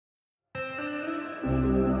Hi,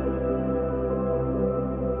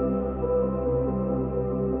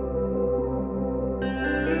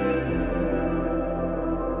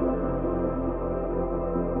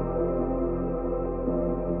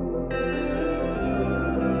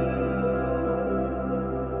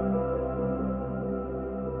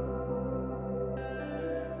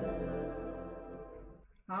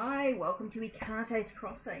 welcome to HeKate's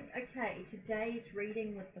Crossing. Okay, today's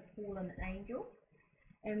reading with the Fallen Angel,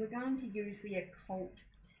 and we're going to use the Occult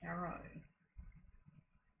Tarot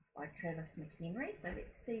by Travis McHenry. So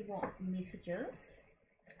let's see what messages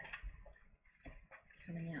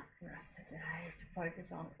coming out for us today to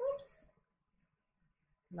focus on. Oops!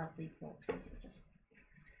 Love these boxes, just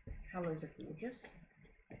colours are gorgeous.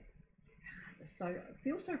 These cards are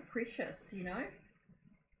feel so precious, you know.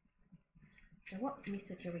 So what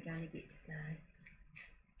message are we going to get today?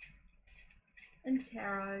 In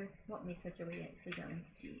tarot, what message are we actually going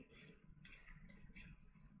to get?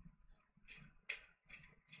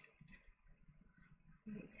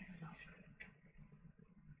 Let's have a look.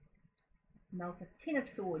 Malchus, Ten of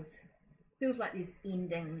Swords. Feels like there's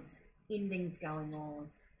endings going on.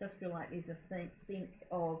 Does feel like there's a sense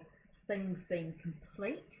of things being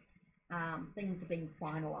complete, things are being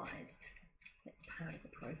finalised. That's part of the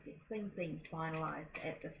process, things being finalised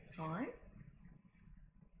at this time.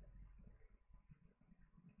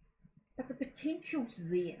 But the potential's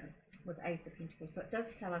there with Ace of Pentacles, so it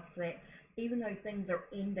does tell us that even though things are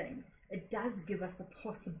ending, it does give us the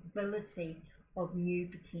possibility of new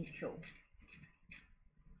potential.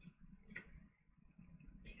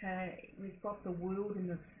 Okay, we've got the World and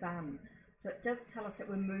the Sun, so it does tell us that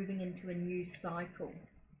we're moving into a new cycle,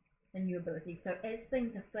 a new ability. So as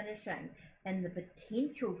things are finishing and the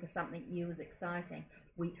potential for something new is exciting,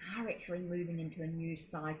 we are actually moving into a new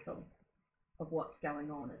cycle of what's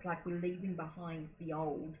going on. It's like we're leaving behind the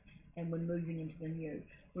old and we're moving into the new.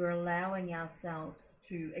 We're allowing ourselves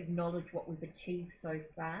to acknowledge what we've achieved so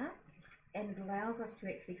far, and it allows us to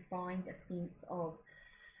actually find a sense of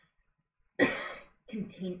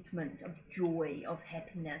contentment, of joy, of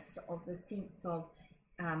happiness, of the sense of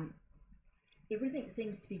everything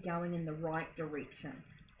seems to be going in the right direction.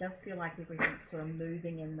 It does feel like everything's sort of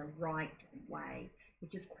moving in the right way,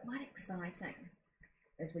 which is quite exciting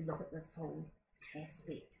as we look at this whole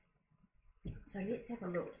aspect. So let's have a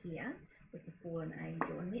look here with the Fallen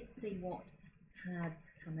Angel, and let's see what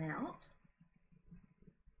cards come out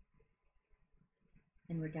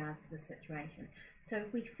in regards to the situation. So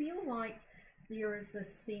we feel like there is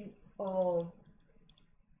this sense of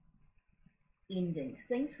endings.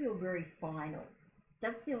 Things feel very final. It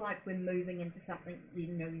does feel like we're moving into something, you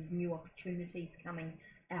know, these new opportunities coming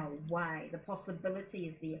our way. The possibility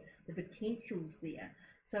is there, the potential's there.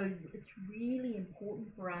 So it's really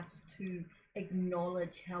important for us to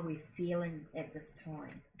acknowledge how we're feeling at this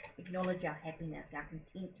time. Acknowledge our happiness, our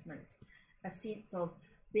contentment, a sense of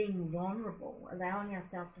being vulnerable, allowing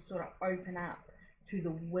ourselves to sort of open up to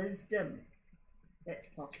the wisdom that's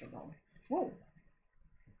possible. Whoa!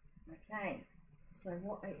 Okay, so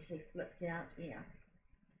what actually flipped out here?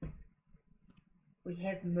 We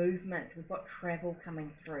have movement, we've got travel coming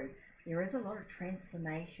through. There is a lot of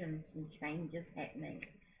transformations and changes happening.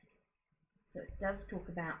 So it does talk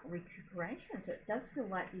about recuperation. So it does feel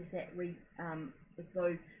like there's that as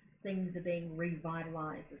though things are being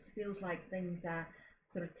revitalized. It feels like things are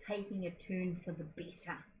sort of taking a turn for the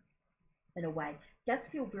better in a way. It does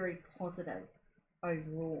feel very positive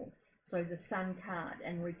overall. So the Sun card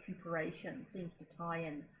and recuperation seems to tie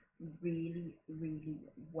in really,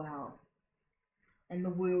 really well. And the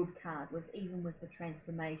World card, even with the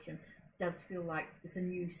transformation, does feel like it's a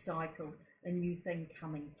new cycle, a new thing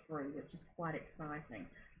coming through, which is quite exciting.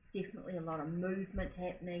 It's definitely a lot of movement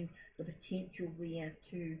happening, the potential there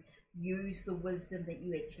to use the wisdom that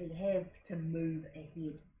you actually have to move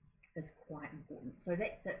ahead is quite important. So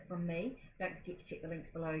that's it from me. Don't forget to check the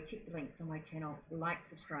links below, check the links on my channel, like,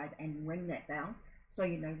 subscribe and ring that bell so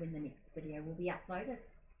you know when the next video will be uploaded.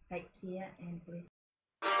 Take care and bless.